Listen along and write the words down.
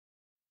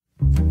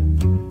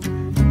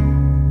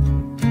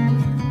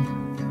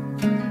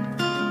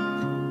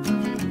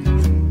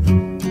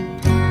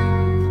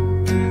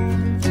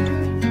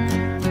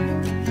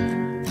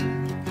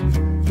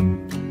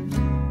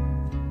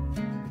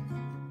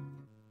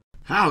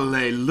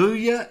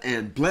Hallelujah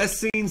and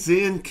blessings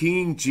in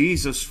King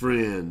Jesus,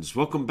 friends.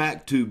 Welcome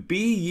back to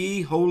Be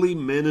Ye Holy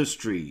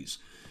Ministries,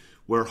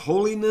 where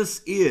holiness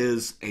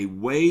is a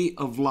way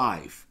of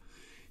life.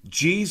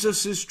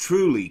 Jesus is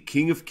truly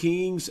King of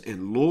Kings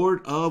and Lord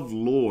of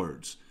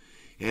Lords,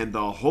 and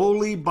the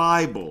Holy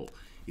Bible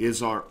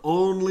is our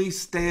only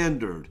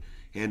standard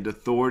and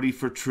authority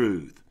for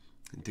truth.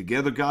 And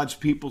together God's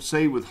people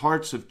say with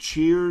hearts of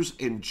cheers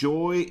and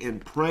joy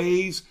and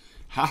praise,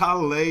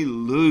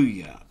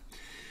 Hallelujah.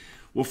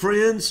 Well,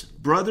 friends,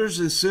 brothers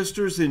and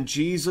sisters in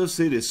Jesus,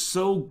 it is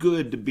so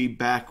good to be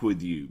back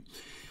with you.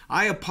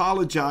 I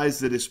apologize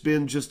that it's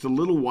been just a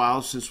little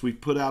while since we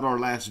put out our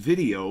last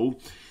video.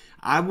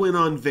 I went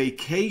on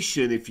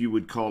vacation, if you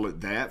would call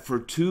it that, for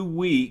 2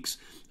 weeks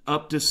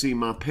up to see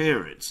my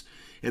parents.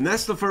 And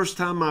that's the first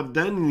time I've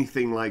done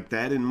anything like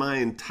that in my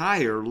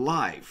entire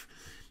life.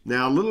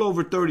 Now, a little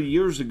over 30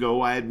 years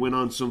ago, I had went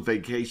on some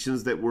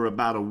vacations that were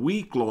about a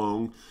week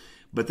long,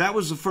 but that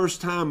was the first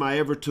time I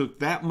ever took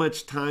that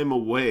much time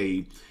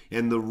away,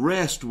 and the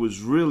rest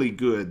was really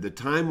good. The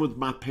time with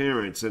my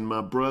parents and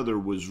my brother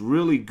was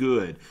really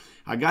good.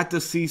 I got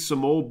to see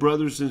some old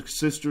brothers and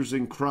sisters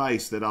in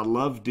Christ that I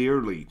love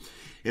dearly,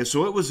 and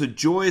so it was a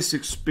joyous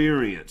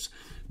experience.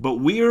 But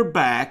we are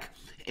back,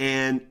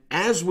 and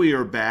as we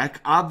are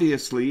back,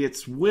 obviously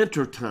it's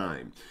winter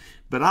time.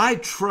 But I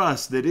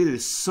trust that it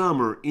is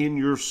summer in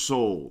your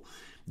soul,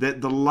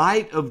 that the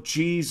light of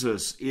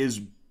Jesus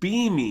is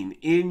beaming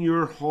in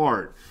your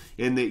heart,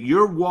 and that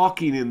you're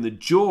walking in the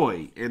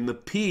joy and the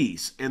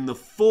peace and the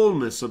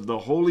fullness of the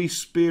Holy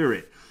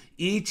Spirit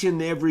each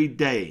and every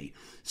day,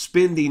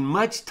 spending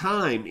much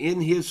time in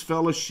His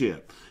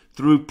fellowship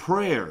through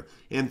prayer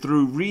and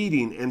through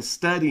reading and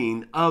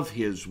studying of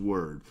His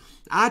Word.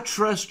 I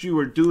trust you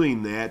are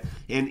doing that,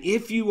 and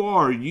if you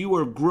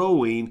are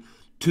growing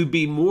to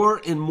be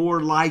more and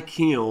more like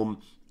Him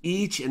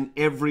each and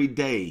every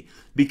day,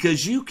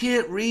 because you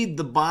can't read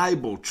the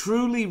Bible,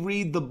 truly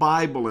read the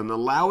Bible and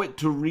allow it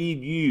to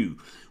read you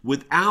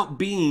without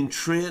being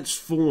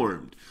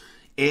transformed.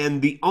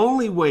 And the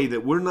only way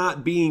that we're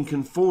not being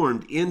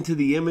conformed into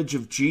the image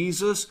of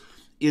Jesus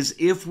is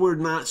if we're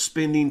not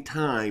spending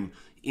time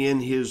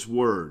in His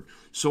Word.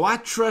 So I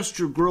trust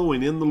you're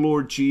growing in the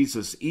Lord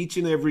Jesus each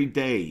and every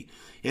day,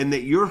 and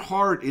that your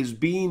heart is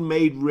being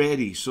made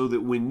ready so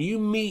that when you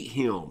meet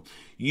Him,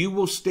 you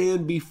will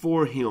stand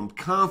before Him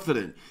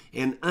confident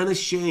and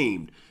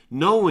unashamed,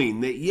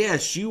 knowing that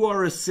yes, you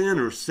are a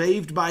sinner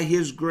saved by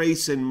His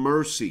grace and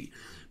mercy,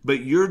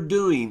 but you're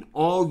doing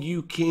all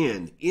you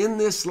can in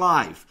this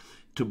life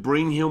to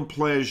bring Him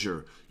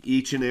pleasure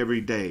each and every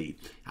day.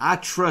 I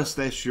trust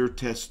that's your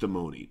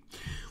testimony.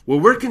 Well,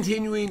 we're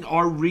continuing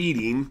our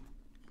reading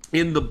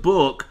in the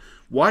book,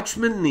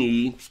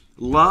 Watchman,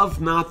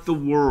 Love Not the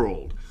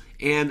World.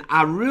 And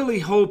I really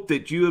hope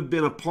that you have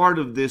been a part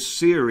of this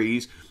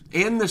series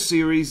and the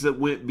series that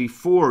went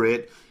before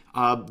it,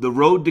 The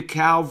Road to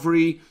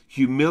Calvary,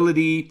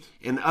 Humility,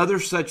 and other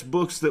such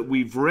books that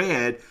we've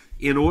read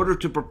in order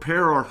to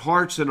prepare our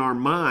hearts and our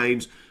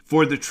minds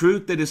for the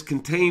truth that is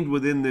contained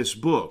within this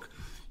book.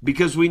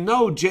 Because we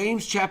know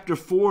James chapter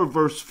 4,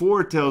 verse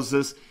 4 tells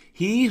us,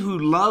 he who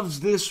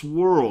loves this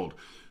world,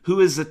 who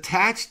is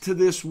attached to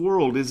this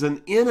world, is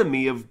an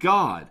enemy of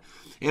God.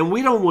 And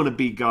we don't want to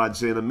be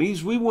God's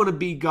enemies. We want to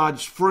be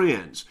God's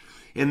friends.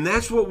 And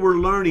that's what we're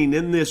learning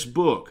in this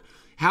book,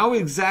 how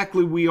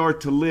exactly we are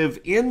to live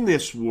in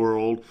this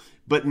world,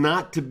 but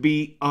not to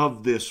be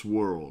of this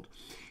world.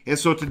 And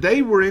so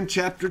today we're in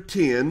chapter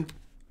 10,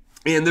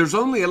 and there's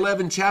only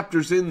 11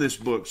 chapters in this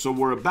book. So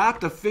we're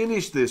about to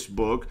finish this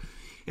book.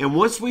 And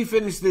once we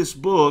finish this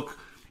book,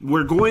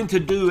 we're going to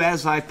do,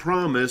 as I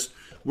promised,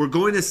 we're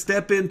going to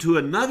step into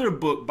another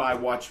book by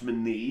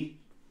Watchman Nee.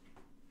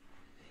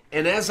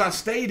 And as I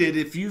stated,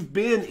 if you've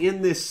been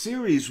in this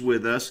series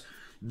with us,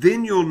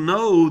 then you'll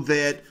know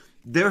that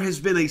there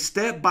has been a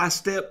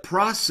step-by-step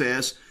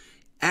process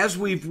as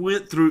we've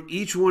went through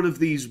each one of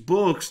these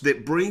books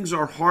that brings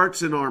our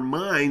hearts and our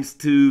minds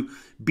to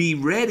be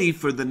ready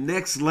for the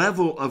next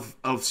level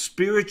of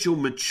spiritual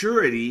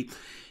maturity.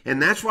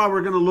 And that's why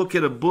we're going to look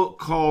at a book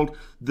called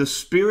The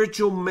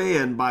Spiritual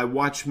Man by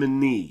Watchman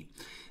Nee.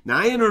 Now,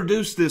 I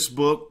introduced this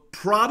book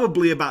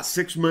probably about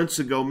 6 months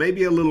ago,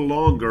 maybe a little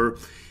longer.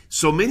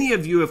 So many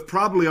of you have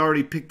probably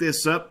already picked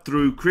this up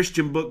through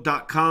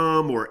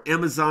christianbook.com or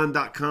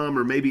amazon.com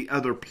or maybe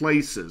other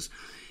places.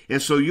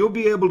 And so you'll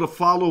be able to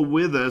follow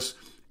with us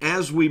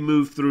as we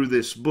move through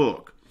this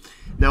book.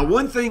 Now,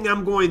 one thing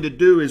I'm going to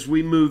do as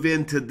we move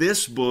into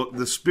this book,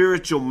 The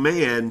Spiritual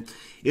Man,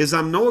 is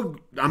I'm no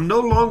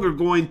longer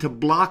going to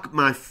block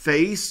my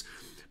face,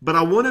 but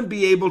I want to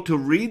be able to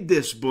read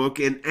this book,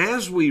 and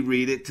as we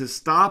read it, to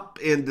stop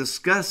and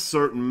discuss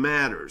certain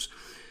matters.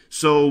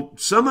 So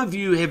some of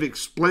you have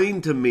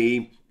explained to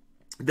me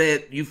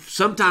that you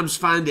sometimes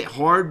find it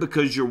hard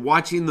because you're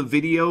watching the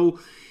video,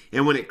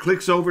 and when it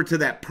clicks over to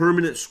that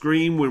permanent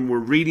screen when we're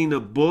reading a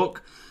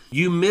book,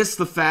 you miss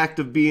the fact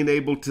of being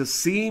able to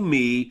see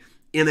me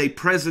in a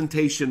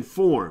presentation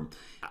form.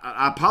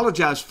 I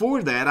apologize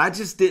for that. I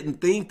just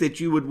didn't think that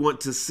you would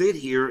want to sit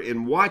here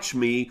and watch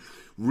me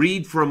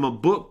read from a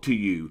book to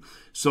you.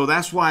 So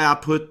that's why I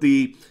put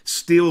the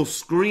still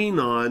screen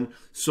on,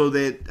 so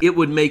that it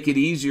would make it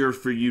easier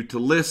for you to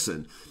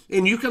listen.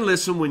 And you can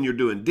listen when you're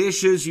doing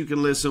dishes. You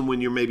can listen when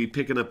you're maybe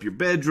picking up your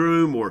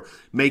bedroom or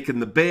making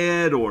the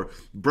bed or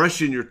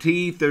brushing your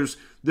teeth.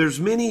 There's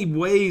many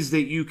ways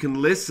that you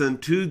can listen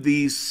to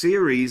these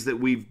series that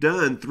we've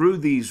done through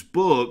these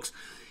books,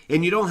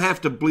 and you don't have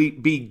to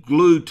be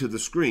glued to the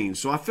screen.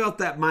 So I felt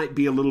that might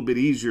be a little bit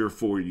easier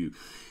for you.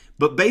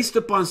 But based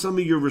upon some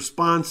of your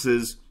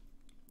responses,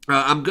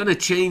 I'm going to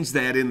change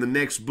that in the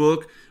next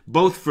book,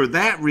 both for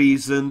that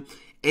reason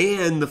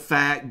and the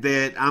fact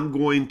that I'm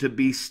going to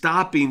be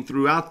stopping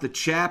throughout the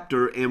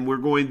chapter, and we're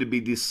going to be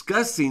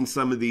discussing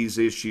some of these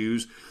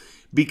issues,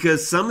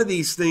 because some of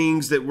these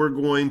things that we're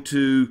going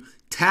to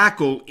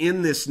tackle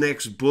in this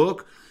next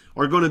book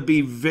are going to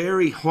be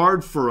very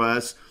hard for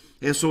us.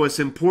 And so it's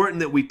important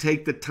that we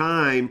take the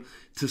time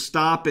to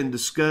stop and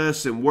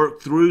discuss and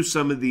work through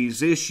some of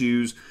these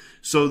issues,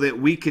 so that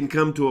we can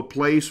come to a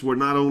place where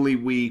not only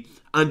we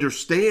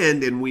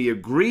understand and we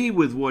agree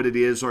with what it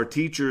is our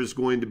teacher is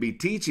going to be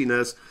teaching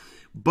us,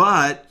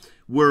 but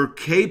we're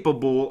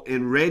capable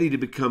and ready to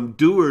become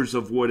doers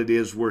of what it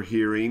is we're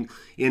hearing,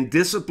 in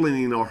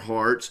disciplining our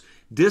hearts,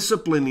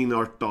 disciplining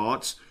our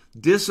thoughts,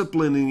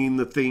 disciplining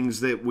the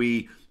things that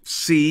we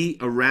see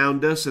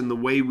around us and the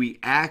way we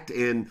act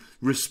and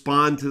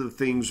respond to the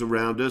things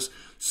around us,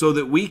 so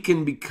that we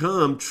can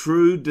become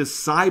true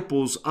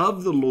disciples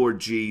of the Lord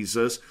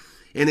Jesus.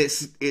 And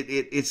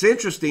it's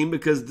interesting,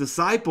 because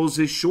disciples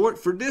is short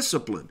for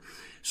discipline.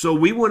 So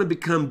we want to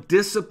become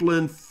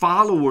disciplined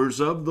followers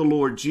of the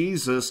Lord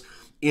Jesus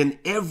in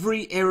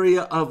every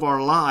area of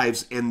our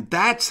lives. And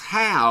that's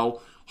how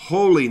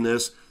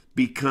holiness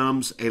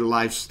becomes a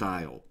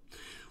lifestyle.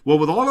 Well,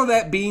 with all of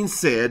that being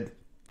said,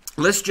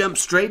 let's jump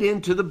straight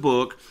into the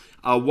book,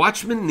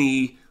 Watchman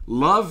Nee,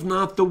 Love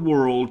Not the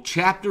World,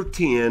 Chapter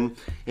 10.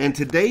 And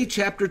today,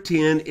 Chapter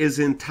 10 is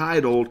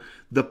entitled,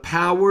 The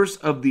Powers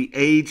of the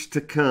Age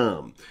to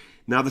Come.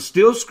 Now, the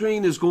still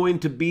screen is going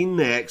to be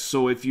next,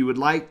 so if you would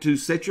like to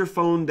set your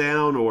phone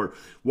down or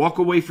walk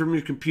away from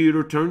your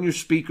computer, turn your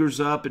speakers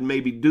up, and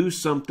maybe do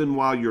something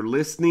while you're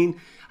listening,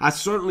 I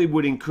certainly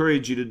would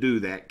encourage you to do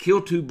that.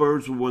 Kill two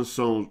birds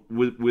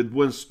with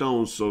one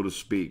stone, so to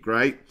speak,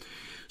 right?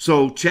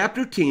 So,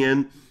 Chapter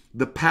 10,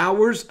 The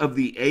Powers of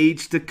the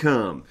Age to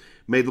Come.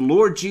 May the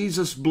Lord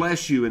Jesus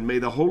bless you, and may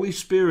the Holy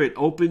Spirit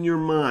open your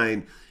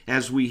mind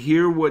as we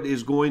hear what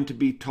is going to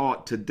be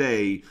taught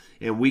today,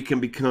 and we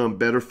can become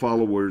better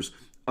followers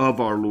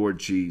of our Lord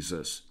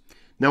Jesus.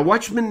 Now,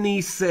 Watchman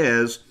Nee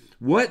says,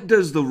 what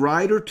does the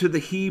writer to the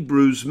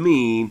Hebrews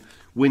mean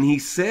when he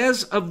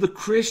says of the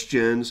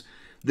Christians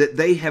that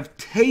they have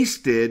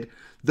tasted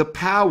the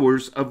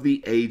powers of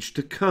the age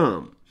to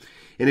come?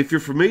 And if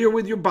you're familiar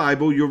with your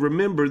Bible, you'll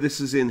remember this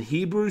is in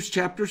Hebrews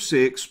chapter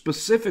 6,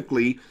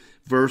 specifically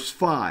verse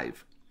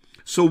 5.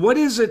 So what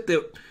is it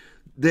that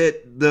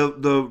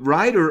the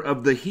writer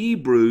of the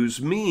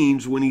Hebrews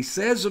means when he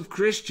says of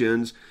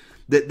Christians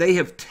that they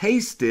have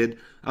tasted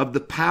of the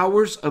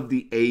powers of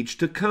the age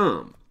to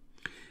come?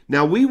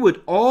 Now, we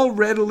would all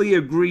readily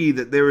agree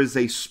that there is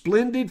a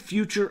splendid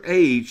future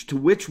age to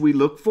which we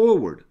look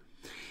forward.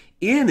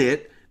 In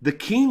it, the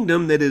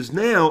kingdom that is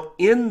now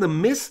in the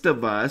midst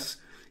of us,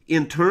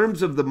 in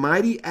terms of the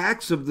mighty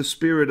acts of the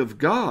Spirit of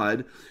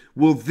God,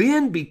 will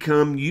then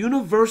become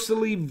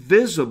universally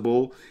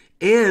visible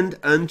and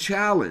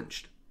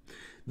unchallenged.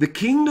 The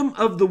kingdom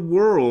of the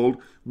world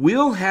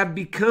will have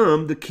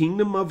become the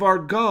kingdom of our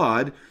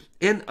God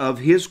and of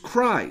his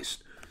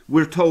Christ.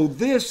 We're told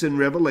this in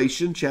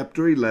Revelation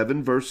chapter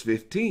 11, verse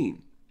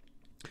 15.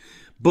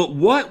 But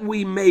what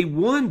we may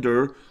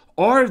wonder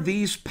are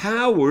these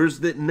powers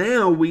that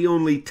now we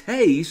only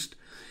taste,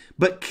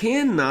 but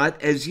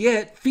cannot as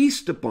yet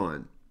feast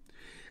upon.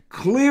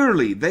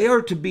 Clearly, they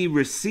are to be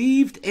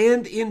received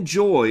and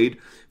enjoyed,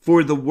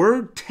 for the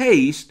word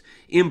taste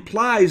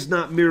implies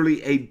not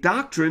merely a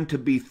doctrine to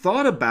be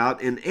thought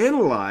about and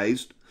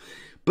analyzed,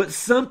 but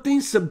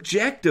something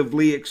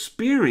subjectively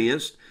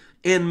experienced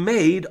and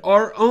made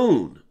our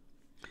own.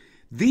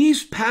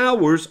 These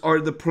powers are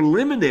the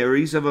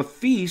preliminaries of a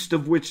feast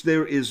of which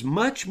there is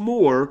much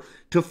more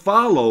to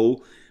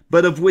follow,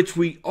 but of which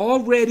we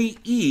already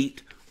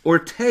eat or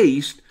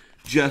taste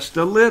just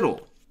a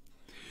little.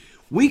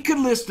 We could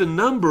list a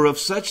number of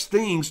such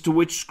things to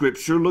which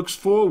Scripture looks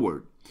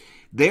forward.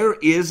 There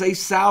is a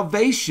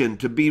salvation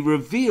to be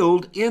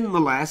revealed in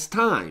the last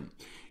time.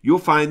 You'll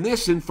find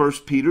this in 1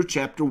 Peter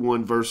chapter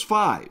 1, verse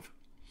 5.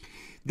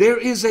 There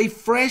is a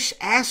fresh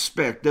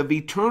aspect of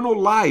eternal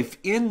life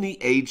in the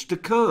age to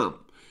come.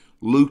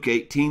 Luke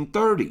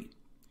 18:30.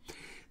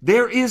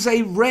 There is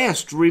a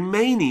rest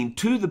remaining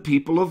to the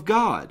people of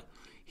God.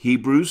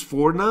 Hebrews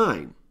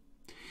 4:9.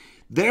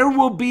 There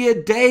will be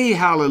a day,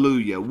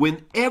 hallelujah,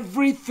 when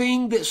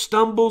everything that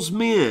stumbles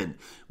men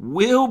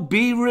will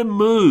be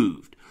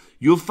removed.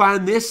 You'll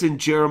find this in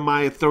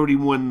Jeremiah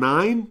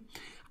 31:9,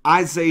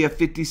 Isaiah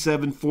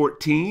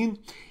 57:14,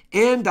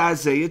 and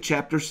Isaiah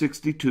chapter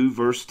 62,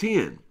 verse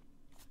 10.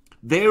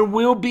 There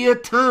will be a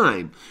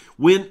time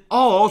when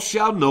all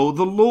shall know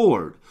the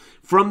Lord,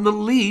 from the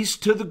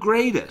least to the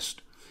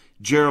greatest.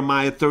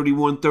 Jeremiah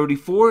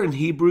 31:34 and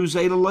Hebrews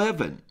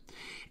 8:11.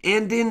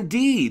 And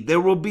indeed,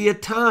 there will be a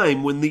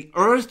time when the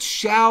earth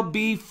shall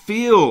be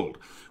filled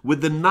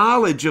with the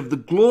knowledge of the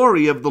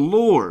glory of the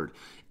Lord,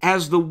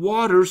 as the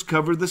waters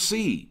cover the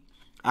sea.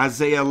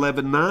 Isaiah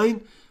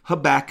 11:9,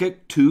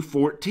 Habakkuk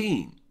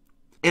 2:14.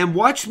 And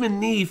Watchman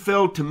Nee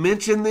failed to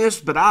mention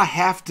this, but I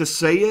have to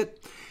say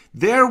it.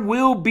 There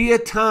will be a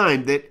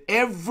time that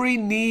every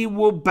knee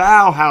will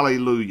bow,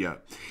 hallelujah,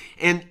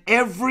 and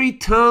every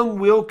tongue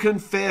will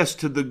confess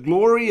to the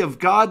glory of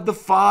God the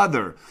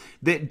Father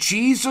that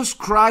Jesus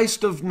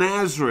Christ of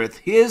Nazareth,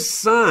 his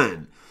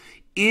Son,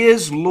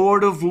 is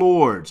Lord of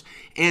lords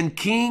and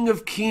King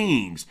of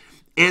kings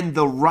and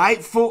the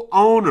rightful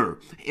owner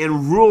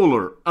and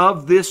ruler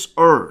of this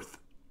earth.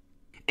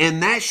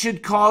 And that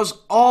should cause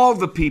all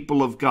the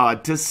people of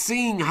God to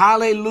sing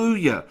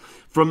hallelujah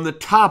from the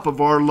top of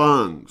our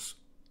lungs.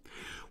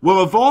 Well,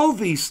 of all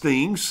these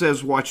things,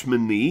 says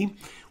Watchman Nee,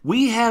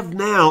 we have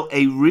now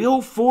a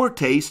real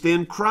foretaste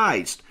in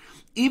Christ.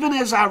 Even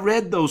as I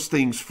read those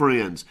things,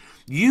 friends,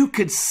 you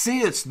could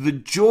sense the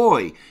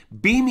joy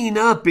beaming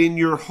up in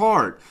your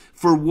heart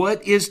for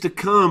what is to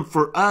come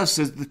for us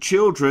as the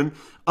children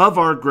of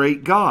our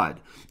great God.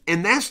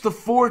 And that's the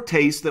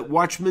foretaste that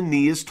Watchman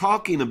Nee is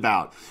talking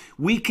about.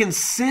 We can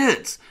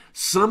sense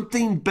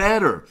something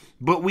better,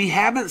 but we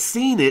haven't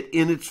seen it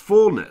in its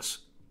fullness.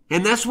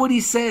 And that's what he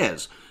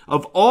says.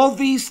 Of all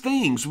these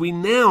things, we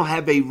now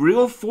have a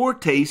real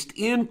foretaste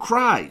in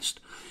Christ,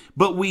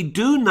 but we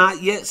do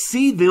not yet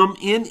see them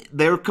in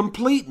their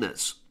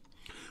completeness.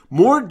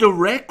 More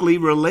directly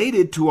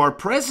related to our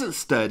present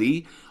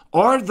study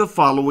are the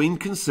following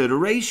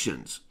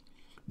considerations.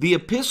 The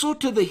epistle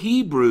to the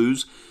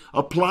Hebrews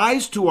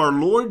applies to our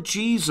Lord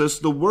Jesus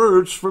the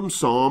words from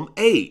Psalm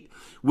 8,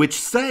 which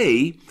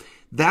say,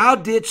 "Thou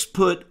didst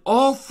put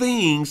all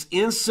things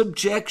in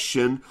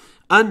subjection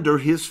under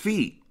his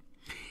feet."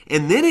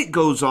 And then it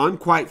goes on,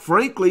 quite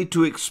frankly,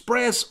 to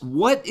express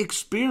what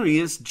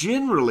experience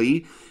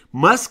generally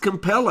must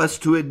compel us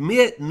to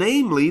admit,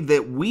 namely,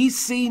 that we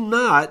see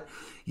not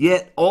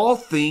yet all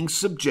things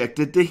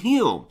subjected to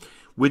him,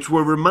 which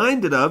we're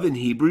reminded of in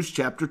Hebrews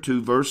chapter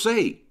 2, verse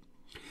 8.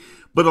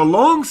 But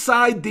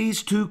alongside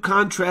these two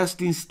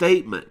contrasting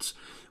statements,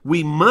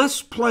 we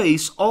must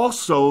place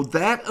also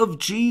that of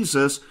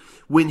Jesus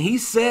when he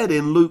said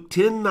in Luke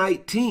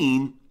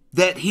 10:19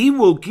 that he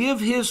will give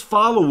his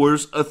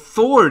followers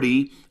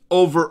authority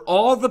over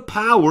all the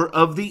power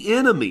of the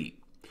enemy.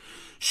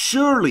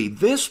 Surely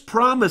this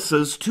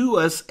promises to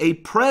us a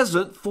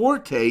present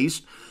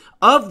foretaste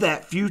of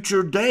that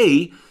future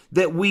day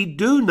that we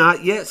do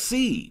not yet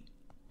see.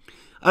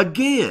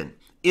 Again,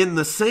 in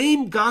the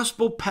same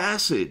gospel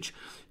passage,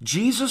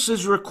 Jesus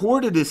is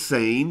recorded as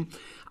saying,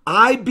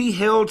 "I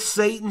beheld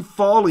Satan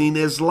falling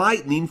as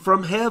lightning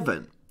from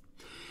heaven."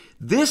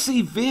 This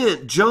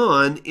event,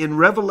 John, in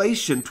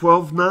Revelation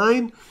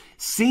 12:9,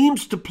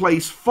 seems to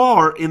place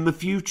far in the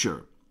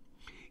future.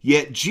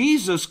 Yet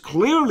Jesus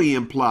clearly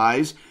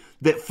implies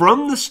that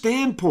from the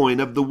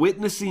standpoint of the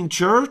witnessing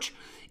church,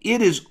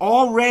 it is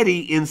already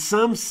in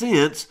some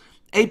sense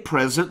a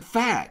present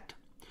fact.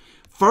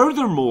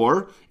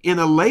 Furthermore, in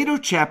a later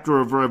chapter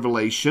of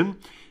Revelation,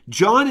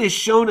 John is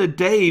shown a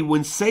day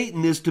when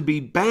Satan is to be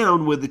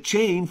bound with a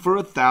chain for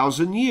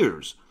 1,000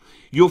 years.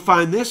 You'll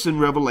find this in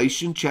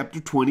Revelation chapter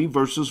 20,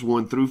 verses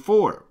 1 through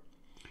 4.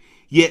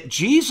 Yet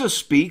Jesus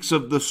speaks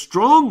of the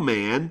strong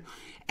man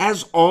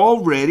as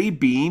already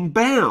being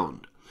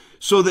bound,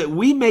 so that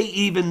we may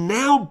even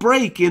now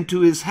break into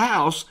his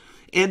house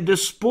and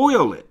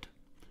despoil it.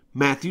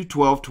 Matthew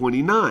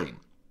 12:29.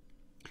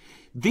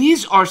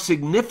 These are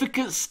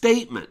significant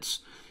statements,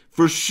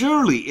 for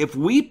surely if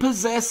we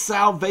possess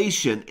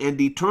salvation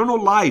and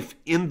eternal life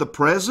in the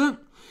present,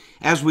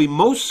 as we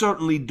most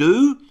certainly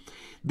do,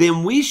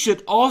 then we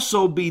should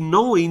also be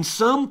knowing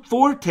some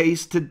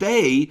foretaste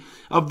today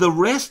of the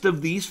rest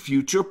of these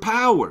future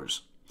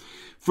powers.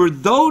 For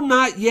though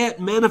not yet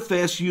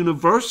manifest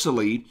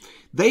universally,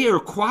 they are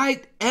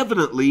quite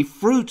evidently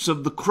fruits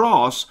of the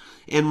cross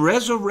and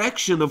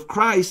resurrection of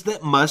Christ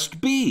that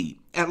must be,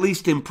 at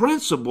least in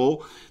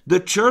principle, the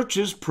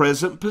church's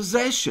present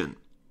possession.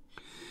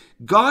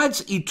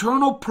 God's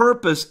eternal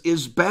purpose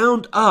is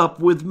bound up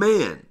with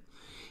man.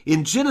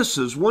 In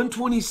Genesis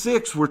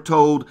 1:26, we're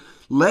told,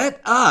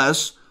 "Let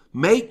us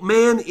make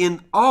man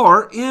in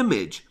our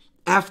image,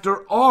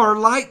 after our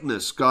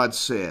likeness," God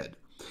said,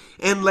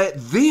 "and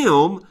let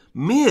them,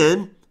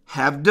 men,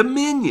 have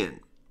dominion."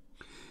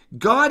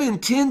 God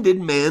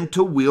intended man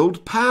to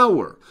wield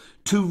power,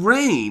 to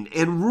reign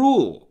and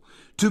rule,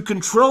 to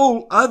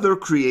control other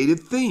created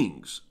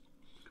things.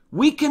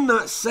 We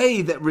cannot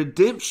say that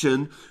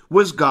redemption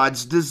was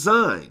God's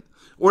design,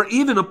 or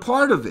even a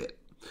part of it,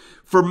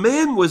 for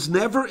man was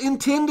never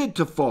intended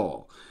to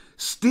fall,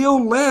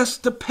 still less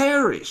to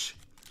perish.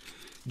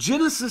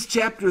 Genesis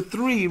chapter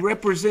 3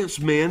 represents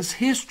man's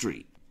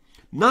history.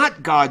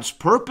 not God's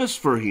purpose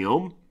for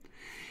him.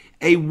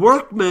 A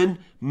workman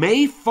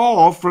may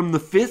fall from the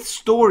 5th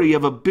story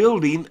of a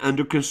building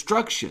under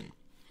construction,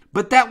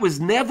 but that was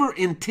never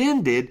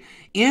intended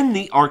in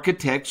the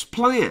architect's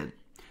plan.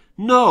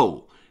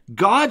 No,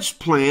 God's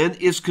plan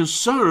is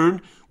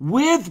concerned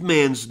with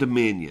man's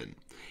dominion,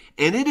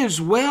 and it is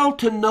well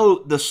to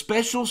note the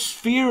special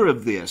sphere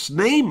of this,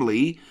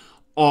 namely,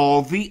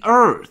 all the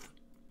earth.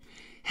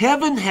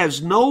 Heaven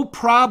has no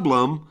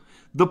problem.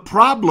 The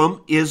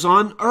problem is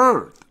on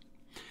earth.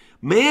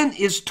 Man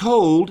is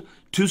told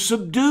to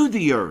subdue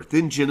the earth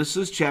in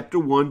Genesis chapter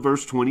 1,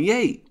 verse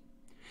 28.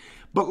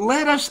 But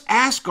let us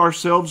ask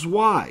ourselves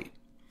why.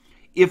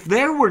 If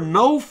there were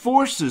no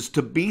forces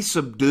to be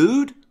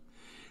subdued,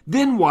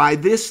 then why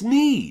this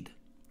need?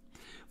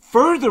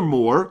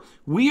 Furthermore,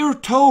 we are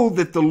told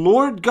that the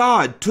Lord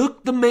God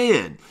took the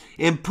man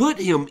and put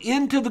him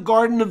into the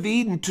Garden of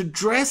Eden to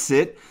dress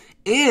it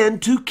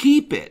and to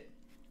keep it.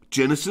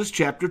 Genesis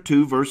chapter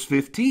 2, verse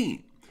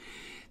 15.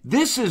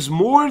 This is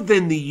more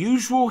than the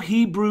usual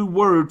Hebrew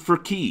word for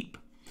keep.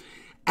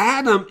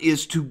 Adam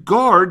is to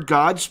guard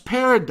God's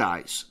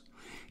paradise.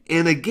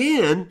 And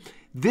again,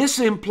 this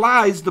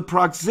implies the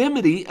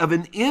proximity of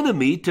an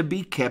enemy to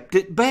be kept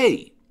at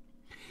bay.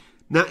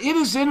 Now, it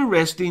is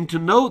interesting to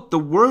note the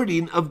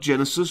wording of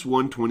Genesis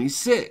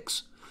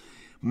 1:26.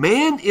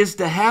 Man is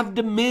to have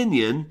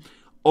dominion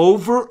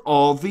over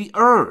all the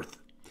earth.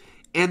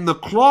 And the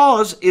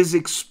clause is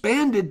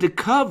expanded to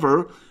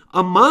cover,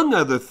 among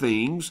other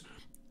things,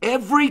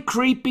 every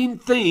creeping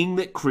thing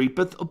that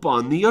creepeth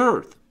upon the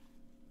earth.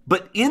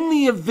 But in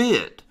the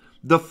event,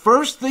 the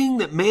first thing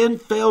that man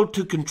failed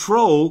to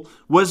control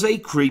was a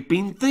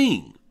creeping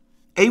thing,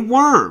 a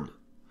worm.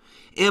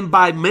 And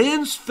by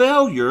man's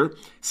failure,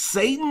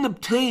 Satan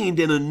obtained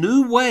in a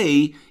new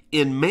way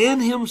in man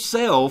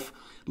himself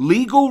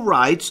legal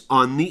rights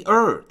on the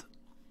earth.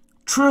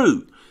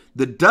 True,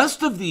 the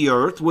dust of the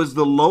earth was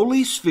the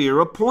lowly sphere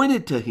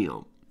appointed to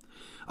him.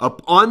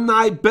 Upon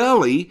thy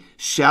belly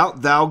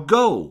shalt thou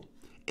go,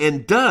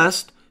 and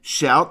dust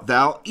shalt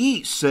thou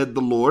eat, said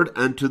the Lord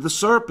unto the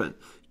serpent.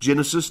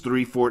 Genesis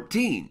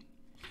 3:14.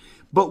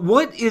 But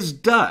what is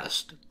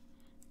dust?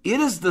 It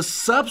is the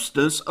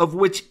substance of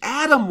which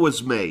Adam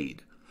was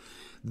made.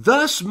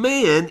 Thus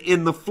man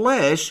in the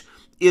flesh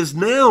is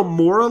now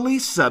morally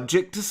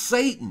subject to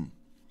Satan.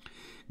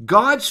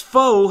 God's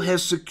foe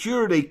has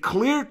secured a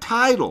clear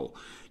title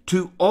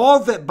to all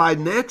that by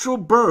natural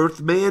birth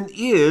man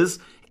is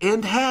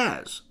and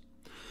has.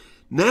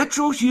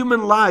 Natural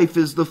human life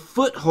is the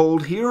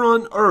foothold here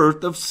on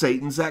earth of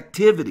Satan's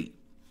activity.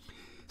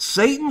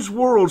 Satan's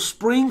world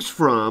springs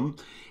from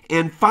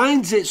and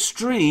finds its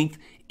strength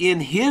in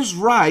his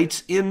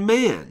rights in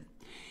man,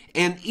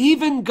 and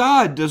even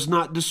God does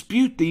not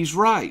dispute these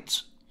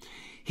rights.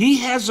 He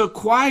has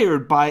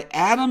acquired by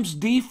Adam's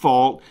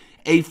default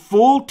a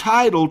full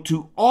title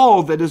to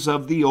all that is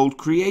of the old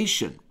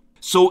creation.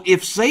 So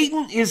if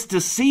Satan is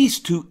to cease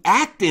to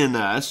act in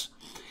us,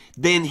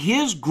 then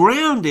his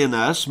ground in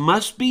us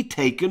must be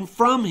taken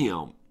from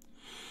him.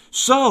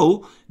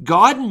 So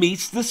God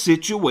meets the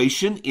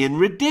situation in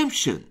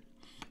redemption,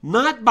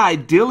 not by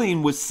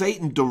dealing with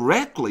Satan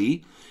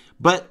directly,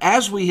 but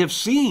as we have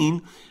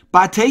seen,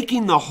 by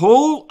taking the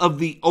whole of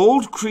the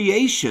old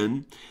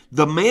creation,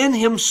 the man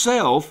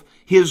himself,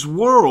 his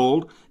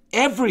world,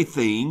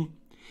 everything,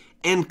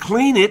 and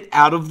clean it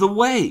out of the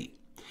way,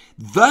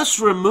 thus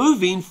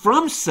removing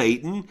from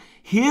Satan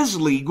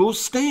his legal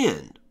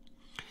stand.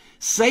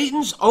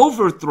 Satan's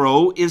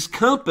overthrow is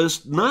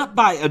compassed not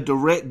by a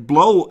direct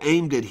blow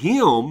aimed at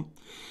him,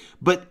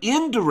 but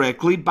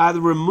indirectly by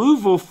the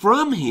removal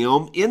from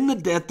him in the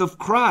death of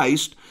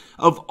Christ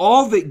of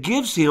all that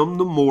gives him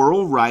the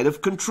moral right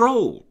of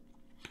control.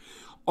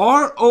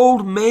 Our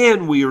old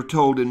man, we are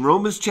told in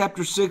Romans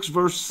chapter 6,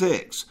 verse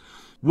 6,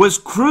 was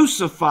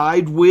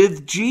crucified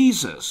with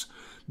Jesus,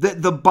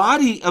 that the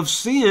body of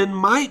sin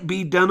might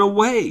be done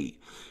away,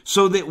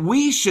 so that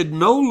we should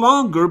no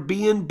longer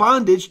be in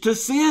bondage to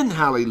sin.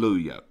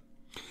 Hallelujah.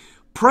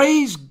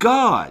 Praise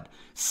God.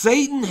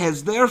 Satan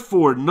has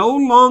therefore no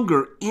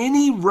longer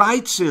any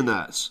rights in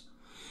us.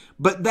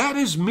 But that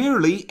is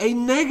merely a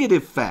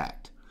negative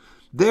fact.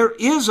 There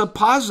is a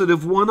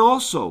positive one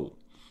also.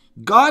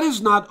 God has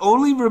not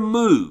only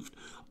removed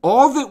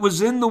all that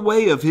was in the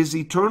way of his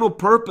eternal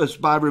purpose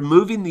by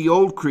removing the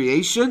old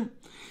creation,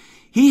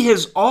 he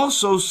has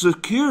also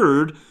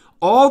secured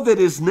all that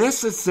is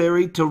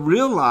necessary to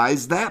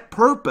realize that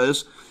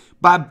purpose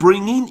by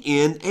bringing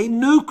in a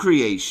new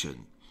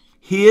creation,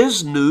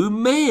 his new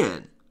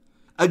man.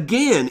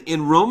 Again,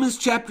 in Romans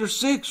chapter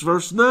 6,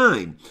 verse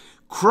 9,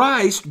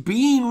 Christ,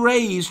 being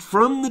raised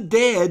from the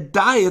dead,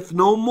 dieth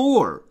no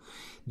more.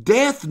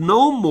 Death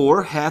no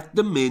more hath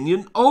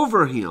dominion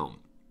over him.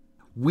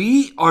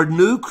 We are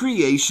new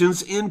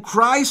creations in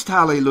Christ,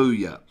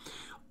 hallelujah.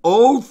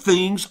 Old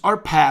things are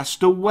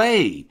passed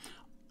away.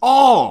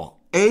 All,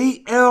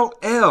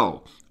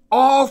 A-L-L,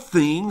 all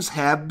things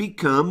have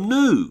become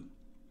new.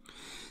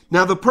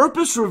 Now the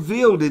purpose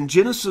revealed in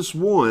Genesis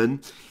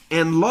 1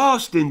 and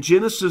lost in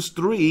Genesis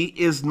 3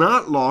 is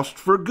not lost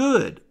for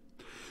good.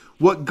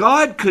 What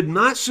God could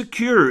not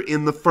secure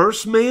in the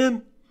first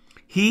man,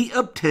 he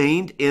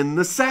obtained in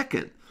the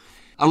second.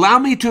 Allow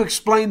me to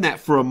explain that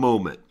for a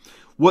moment.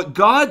 What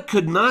God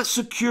could not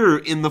secure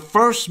in the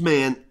first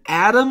man,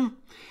 Adam,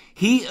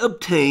 he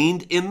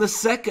obtained in the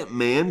second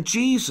man,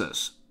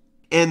 Jesus.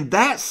 And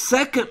that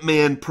second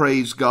man,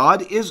 praise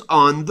God, is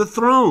on the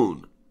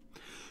throne.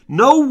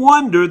 No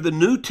wonder the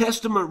New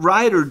Testament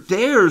writer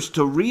dares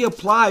to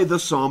reapply the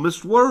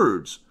psalmist's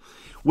words.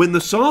 When the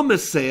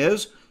psalmist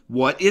says,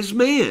 "What is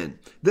man,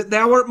 that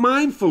thou art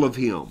mindful of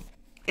him?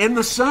 And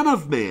the Son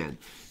of Man,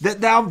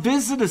 that thou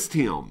visitest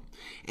him,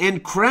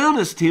 and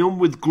crownest him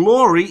with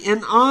glory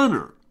and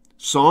honor."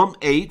 Psalm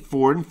 8,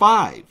 4 and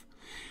 5.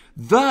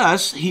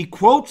 Thus he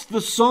quotes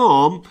the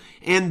psalm,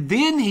 and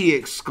then he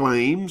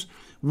exclaims,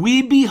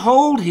 "We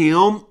behold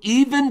him,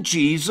 even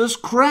Jesus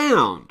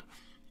crowned."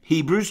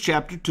 Hebrews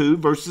chapter 2,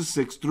 verses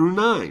 6 through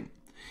 9.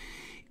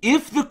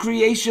 If the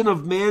creation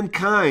of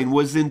mankind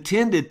was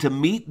intended to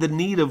meet the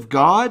need of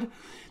God,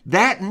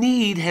 that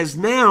need has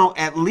now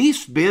at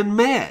least been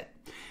met.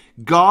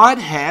 God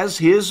has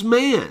his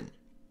man.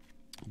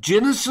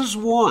 Genesis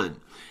 1,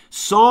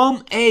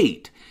 Psalm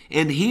 8,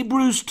 and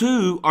Hebrews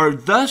 2 are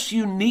thus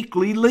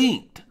uniquely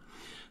linked.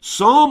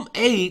 Psalm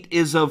 8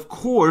 is, of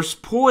course,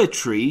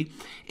 poetry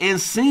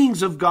and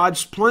sings of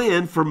God's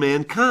plan for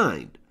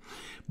mankind.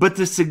 But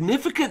the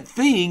significant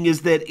thing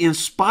is that in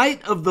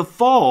spite of the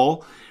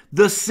fall,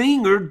 the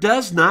singer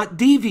does not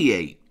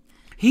deviate.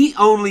 He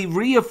only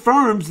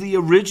reaffirms the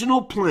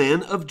original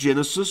plan of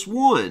Genesis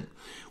 1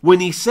 when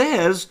he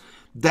says,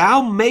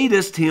 "Thou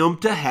madest him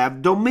to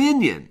have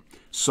dominion."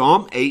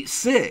 Psalm 8,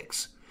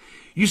 6.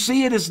 You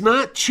see, it is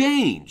not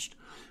changed.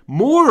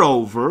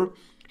 Moreover,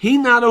 he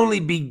not only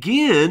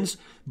begins,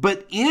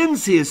 but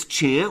ends his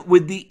chant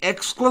with the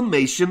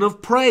exclamation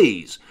of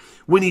praise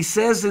when he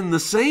says in the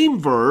same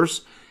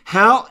verse,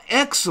 "How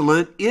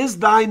excellent is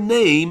thy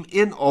name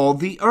in all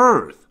the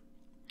earth."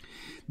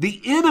 The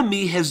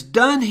enemy has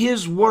done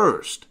his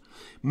worst.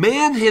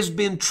 Man has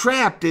been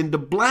trapped into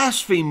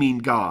blaspheming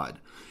God.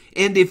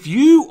 And if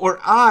you or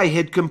I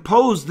had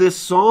composed this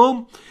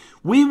psalm,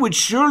 we would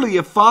surely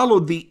have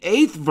followed the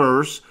 8th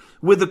verse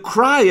with a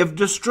cry of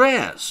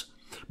distress.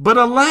 But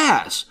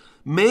alas,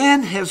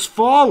 man has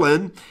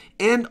fallen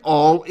and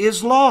all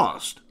is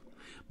lost.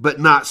 But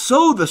not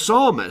so the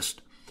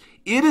psalmist.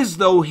 It is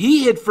though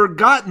he had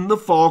forgotten the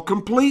fall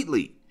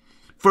completely,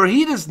 for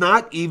he does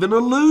not even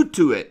allude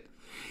to it.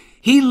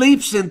 He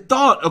leaps in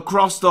thought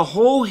across the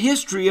whole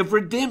history of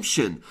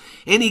redemption,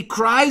 and he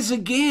cries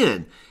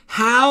again,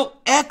 "How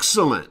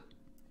excellent!"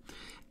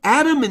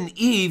 Adam and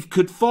Eve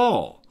could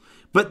fall,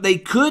 but they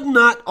could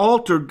not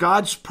alter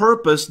God's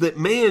purpose that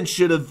man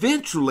should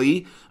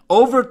eventually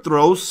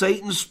overthrow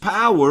Satan's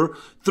power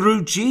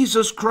through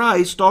Jesus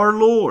Christ our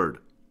Lord.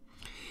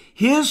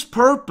 His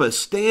purpose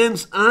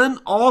stands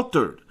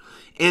unaltered,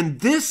 and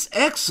this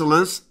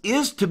excellence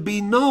is to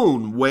be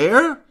known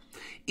where?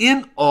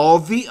 In all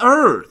the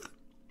earth.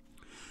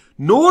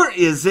 Nor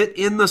is it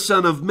in the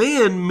Son of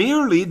Man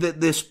merely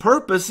that this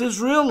purpose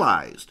is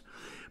realized,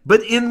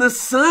 but in the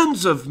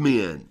sons of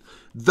men,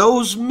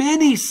 those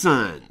many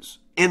sons.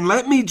 And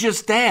let me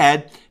just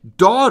add,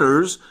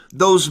 daughters,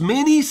 those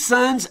many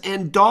sons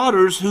and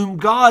daughters whom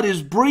God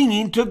is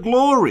bringing to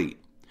glory.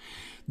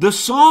 The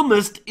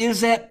psalmist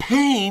is at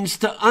pains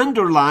to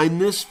underline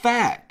this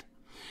fact.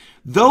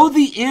 Though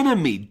the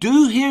enemy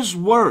do his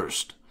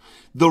worst,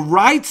 the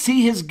rights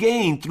he has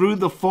gained through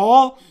the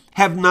fall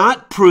have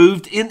not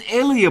proved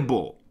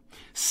inalienable.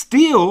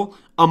 Still,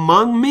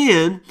 among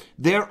men,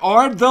 there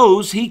are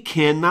those he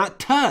cannot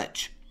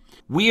touch.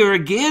 We are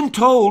again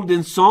told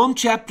in Psalm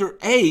chapter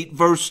 8,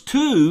 verse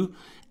 2,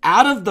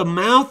 "Out of the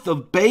mouth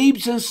of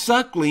babes and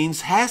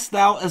sucklings hast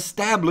thou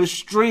established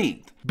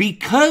strength,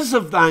 because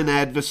of thine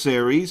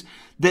adversaries,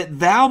 that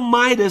thou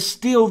mightest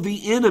still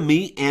the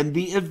enemy and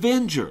the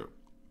avenger."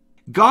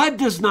 God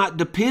does not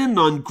depend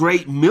on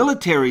great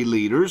military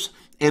leaders,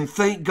 and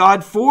thank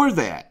God for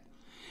that.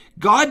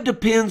 God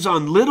depends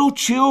on little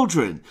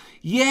children,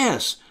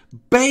 yes,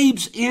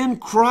 babes in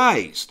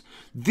Christ.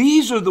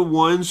 These are the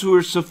ones who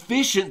are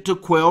sufficient to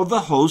quell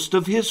the host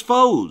of his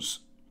foes.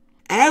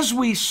 As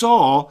we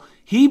saw,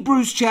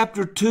 Hebrews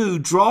chapter 2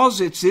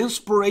 draws its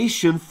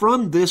inspiration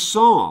from this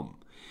psalm.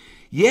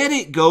 Yet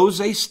it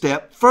goes a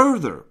step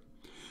further.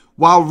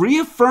 While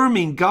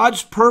reaffirming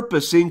God's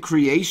purpose in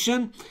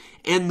creation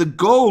and the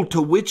goal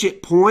to which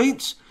it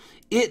points,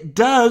 it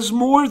does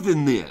more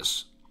than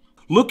this.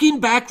 Looking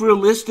back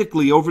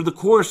realistically over the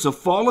course of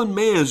fallen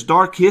man's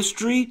dark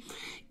history,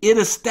 it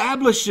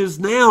establishes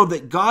now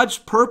that God's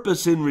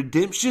purpose in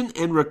redemption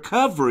and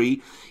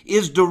recovery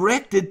is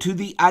directed to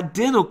the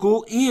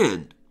identical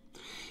end.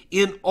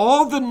 In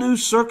all the new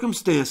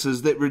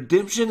circumstances that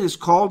redemption is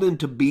called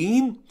into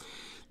being,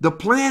 the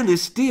plan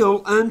is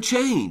still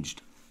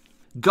unchanged.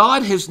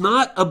 God has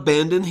not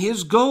abandoned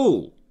his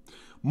goal.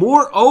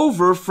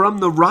 Moreover, from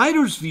the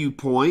writer's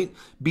viewpoint,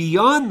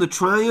 beyond the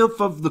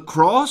triumph of the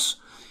cross,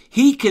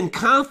 he can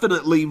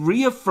confidently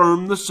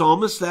reaffirm the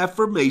psalmist's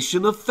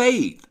affirmation of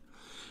faith.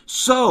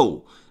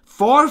 So,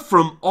 far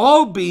from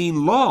all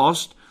being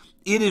lost,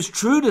 it is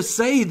true to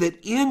say that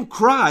in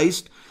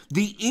Christ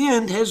the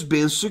end has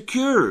been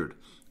secured.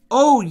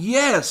 Oh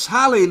yes,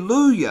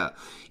 hallelujah!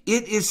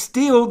 It is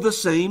still the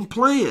same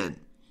plan.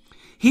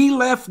 He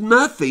left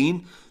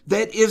nothing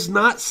that is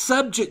not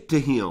subject to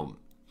him.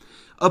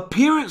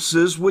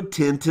 Appearances would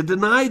tend to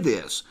deny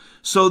this,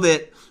 so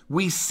that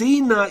we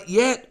see not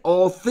yet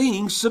all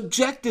things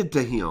subjected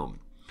to him.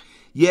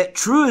 Yet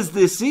true as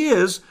this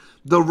is,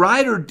 the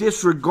writer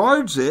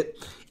disregards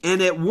it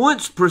and at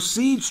once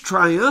proceeds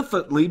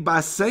triumphantly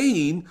by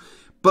saying,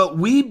 "But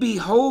we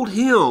behold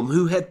him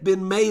who hath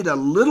been made a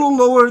little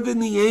lower than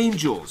the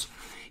angels,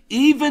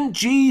 even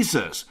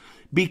Jesus,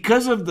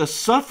 because of the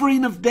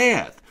suffering of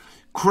death,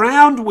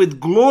 crowned with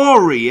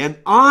glory and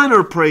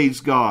honor,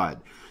 praise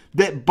God,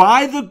 that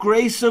by the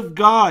grace of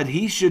God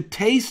he should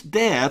taste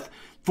death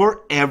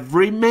for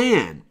every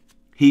man."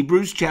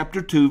 Hebrews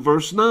chapter 2,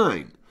 verse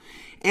 9.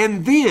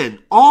 And then,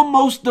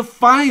 almost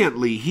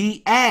defiantly,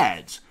 he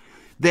adds,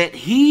 that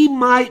he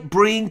might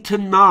bring to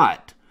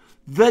naught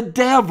the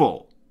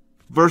devil.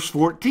 Verse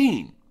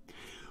 14.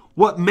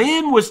 What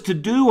man was to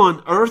do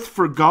on earth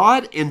for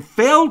God and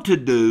failed to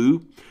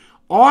do,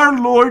 our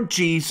Lord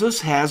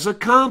Jesus has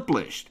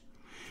accomplished.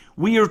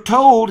 We are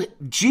told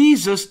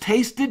Jesus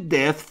tasted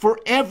death for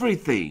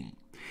everything.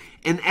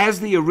 And as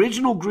the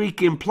original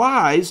Greek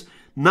implies,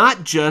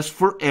 not just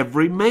for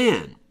every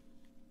man.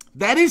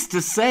 That is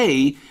to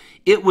say,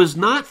 it was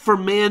not for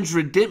man's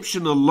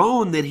redemption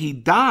alone that he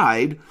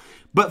died,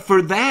 but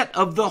for that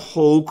of the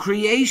whole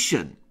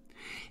creation.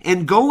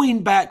 And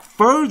going back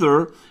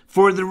further,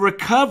 for the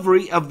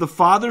recovery of the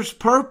Father's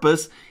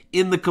purpose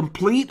in the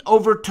complete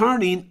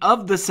overturning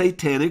of the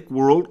satanic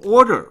world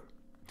order.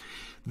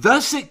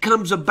 Thus it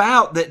comes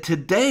about that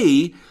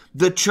today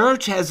the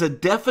church has a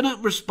definite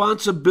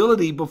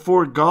responsibility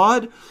before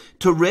God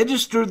to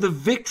register the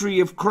victory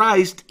of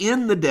Christ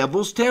in the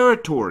devil's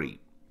territory.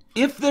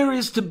 If there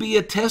is to be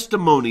a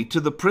testimony to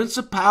the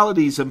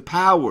principalities and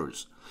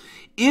powers,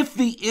 if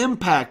the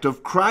impact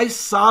of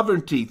Christ's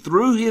sovereignty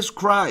through his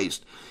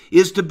Christ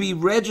is to be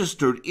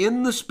registered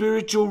in the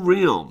spiritual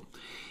realm,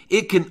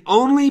 it can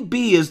only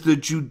be as the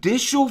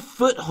judicial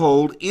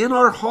foothold in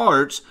our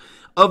hearts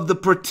of the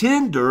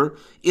pretender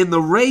in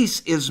the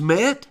race is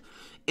met,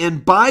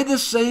 and by the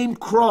same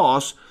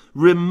cross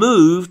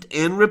removed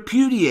and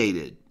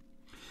repudiated.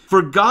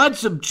 For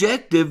God's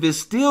objective is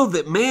still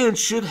that man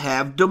should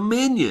have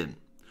dominion.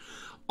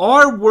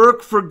 Our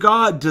work for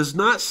God does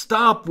not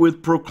stop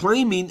with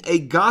proclaiming a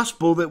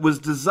gospel that was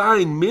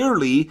designed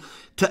merely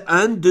to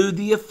undo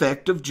the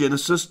effect of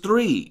Genesis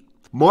 3.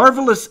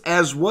 Marvelous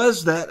as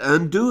was that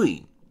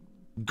undoing.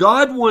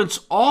 God wants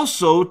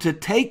also to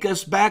take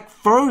us back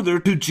further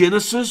to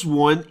Genesis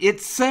 1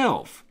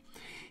 itself.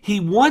 He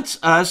wants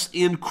us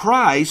in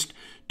Christ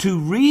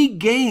to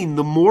regain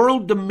the moral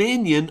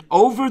dominion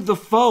over the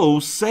foe,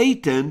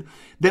 Satan,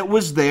 that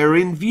was there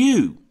in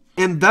view,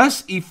 and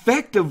thus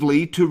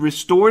effectively to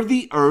restore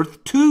the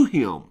earth to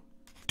him,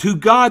 to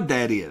God,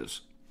 that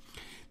is.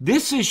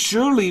 This is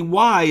surely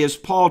why, as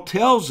Paul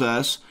tells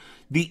us,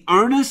 the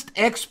earnest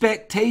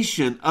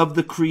expectation of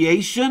the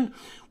creation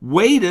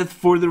waiteth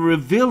for the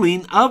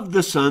revealing of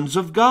the sons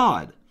of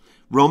God.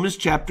 Romans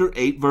chapter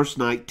 8, verse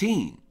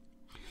 19.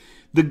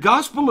 The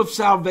gospel of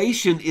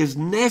salvation is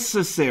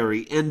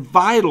necessary and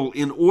vital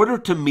in order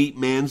to meet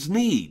man's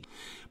need.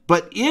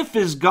 But if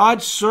as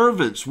God's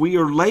servants we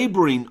are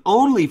laboring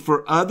only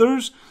for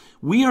others,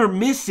 we are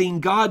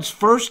missing God's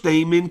first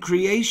aim in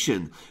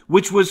creation,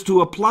 which was to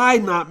apply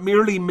not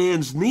merely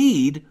man's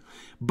need,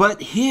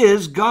 but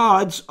his,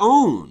 God's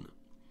own.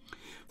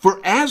 For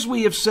as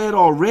we have said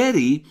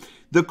already,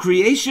 the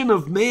creation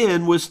of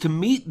man was to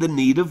meet the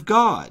need of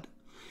God.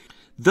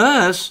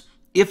 Thus,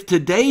 if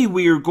today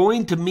we are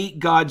going to meet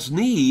God's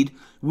need,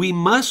 we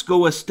must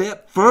go a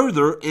step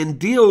further and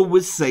deal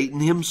with Satan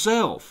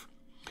himself.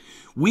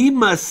 We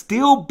must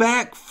steal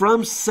back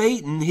from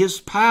Satan his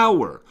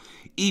power,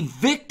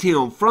 evict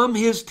him from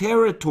his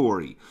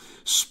territory,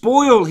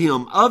 spoil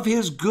him of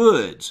his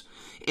goods,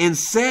 and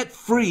set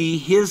free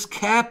his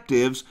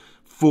captives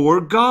for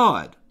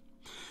God.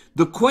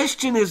 The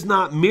question is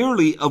not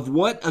merely of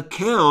what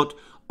account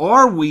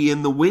are we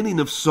in the winning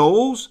of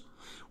souls.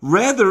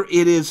 Rather,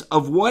 it is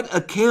of what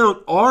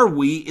account are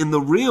we in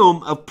the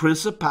realm of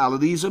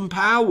principalities and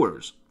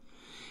powers.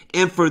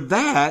 And for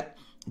that,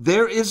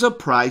 there is a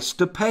price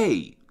to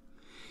pay.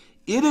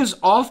 It is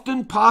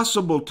often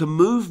possible to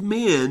move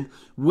men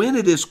when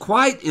it is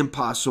quite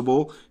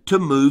impossible to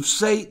move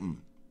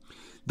Satan.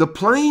 The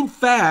plain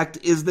fact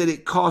is that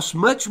it costs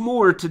much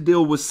more to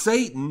deal with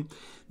Satan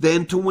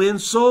than to win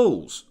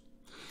souls.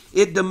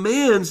 It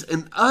demands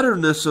an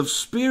utterness of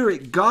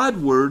spirit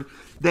Godward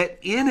that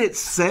in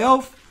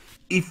itself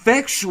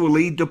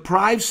effectually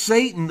deprives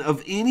Satan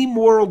of any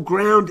moral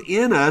ground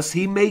in us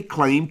he may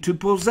claim to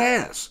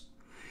possess.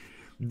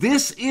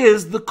 This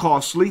is the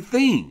costly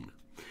thing.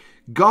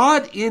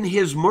 God, in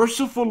his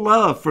merciful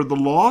love for the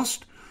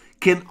lost,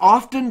 can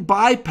often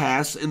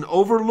bypass and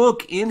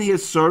overlook in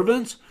his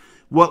servants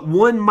what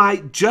one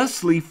might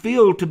justly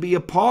feel to be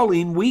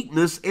appalling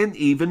weakness and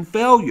even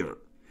failure.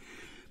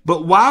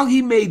 But while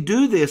he may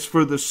do this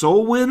for the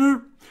soul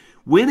winner,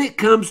 when it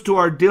comes to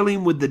our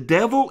dealing with the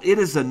devil, it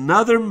is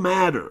another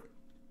matter.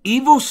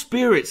 Evil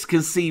spirits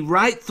can see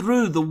right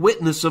through the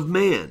witness of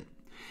man.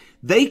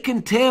 They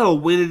can tell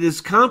when it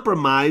is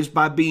compromised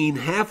by being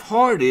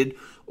half-hearted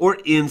or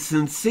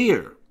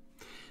insincere.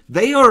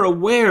 They are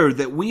aware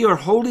that we are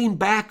holding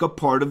back a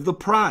part of the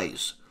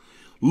price.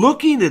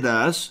 Looking at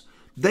us,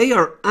 they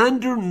are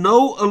under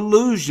no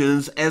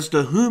illusions as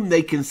to whom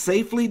they can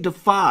safely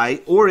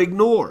defy or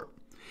ignore.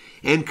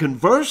 And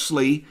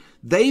conversely,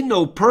 they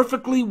know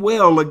perfectly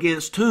well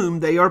against whom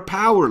they are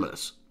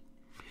powerless.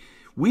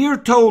 We are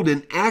told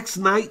in Acts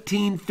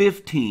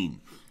 19:15,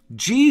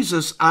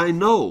 Jesus I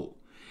know,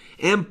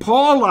 and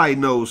Paul I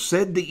know,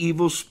 said the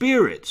evil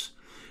spirits,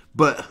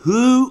 but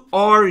who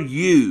are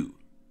you?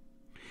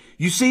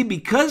 You see,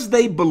 because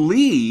they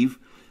believe,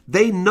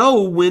 they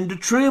know when to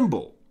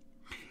tremble.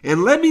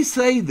 And let me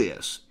say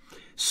this,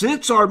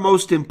 since our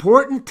most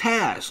important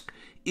task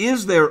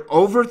is their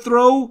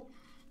overthrow,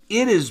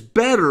 it is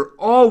better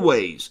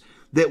always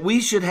that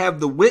we should have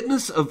the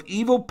witness of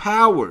evil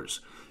powers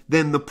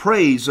than the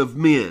praise of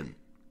men.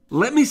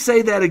 Let me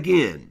say that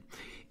again.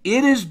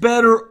 It is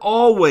better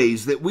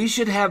always that we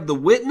should have the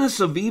witness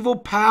of evil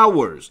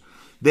powers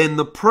than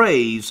the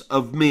praise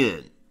of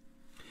men.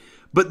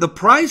 But the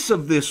price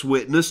of this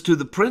witness to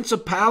the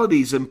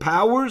principalities and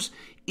powers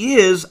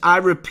is, I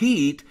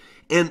repeat,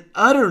 an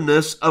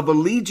utterness of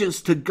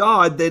allegiance to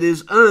God that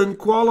is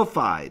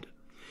unqualified.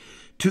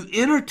 To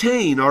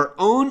entertain our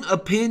own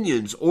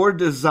opinions or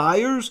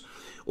desires,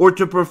 or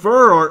to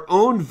prefer our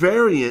own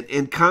variant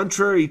and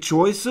contrary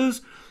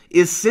choices,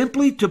 is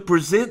simply to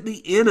present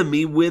the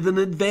enemy with an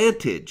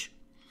advantage.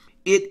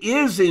 It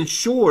is, in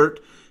short,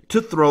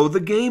 to throw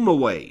the game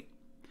away.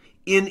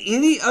 In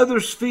any other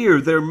sphere,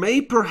 there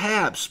may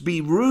perhaps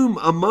be room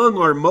among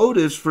our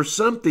motives for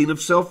something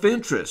of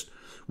self-interest,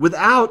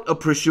 without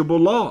appreciable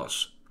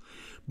loss.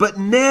 But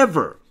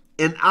never,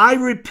 and I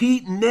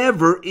repeat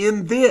never,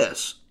 in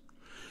this.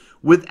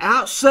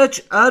 Without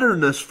such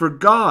utterness for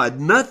God,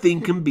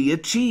 nothing can be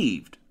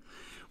achieved.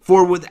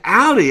 For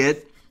without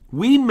it,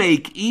 we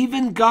make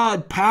even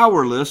God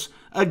powerless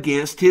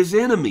against his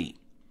enemy.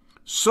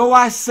 So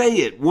I say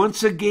it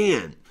once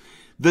again,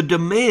 the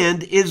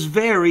demand is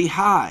very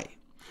high.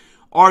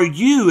 Are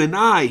you and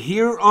I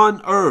here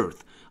on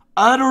earth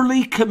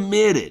utterly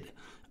committed,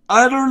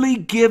 utterly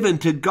given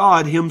to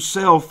God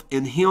himself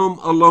and him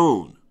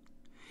alone?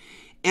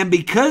 And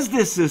because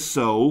this is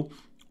so,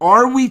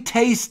 are we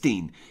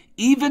tasting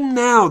even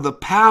now the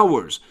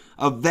powers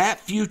of that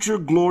future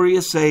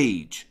glorious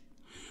age?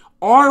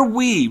 Are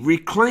we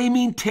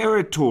reclaiming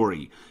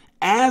territory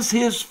as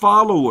his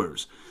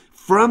followers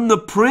from the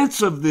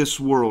prince of this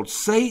world,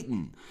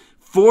 Satan,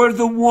 for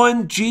the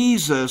one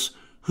Jesus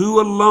who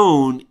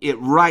alone it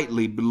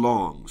rightly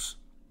belongs?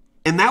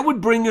 And that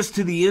would bring us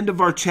to the end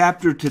of our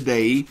chapter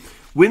today.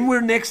 When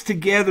we're next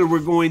together, we're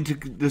going to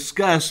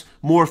discuss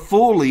more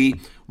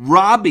fully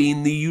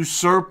robbing the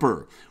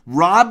usurper,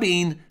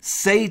 robbing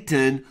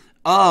Satan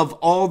of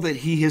all that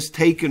he has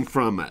taken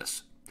from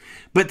us.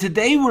 But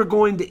today we're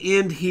going to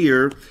end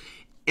here,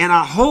 and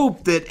I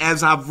hope that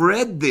as I've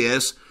read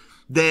this,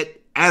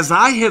 that as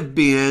I have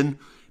been,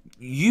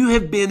 you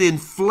have been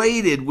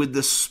inflated with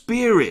the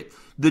Spirit,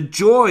 the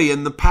joy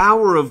and the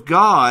power of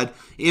God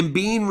in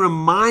being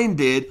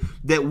reminded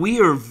that we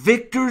are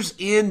victors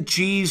in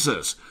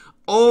Jesus.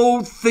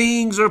 Old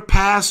things are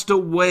passed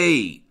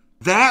away.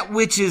 That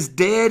which is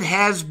dead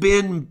has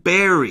been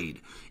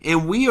buried,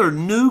 and we are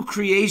new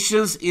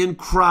creations in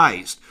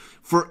Christ,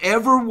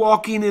 forever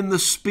walking in the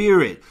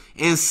Spirit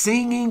and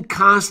singing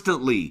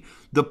constantly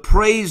the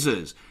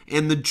praises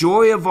and the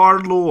joy of our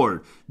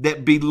Lord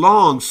that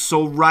belongs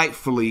so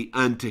rightfully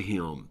unto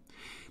him.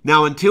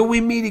 Now, until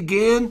we meet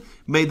again,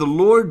 may the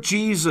Lord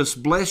Jesus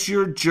bless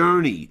your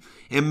journey,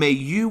 and may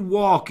you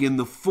walk in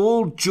the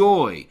full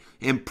joy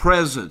and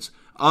presence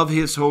of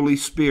his Holy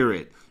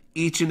Spirit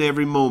each and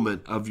every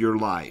moment of your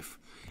life.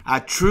 I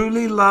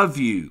truly love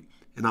you,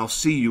 and I'll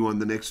see you on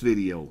the next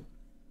video.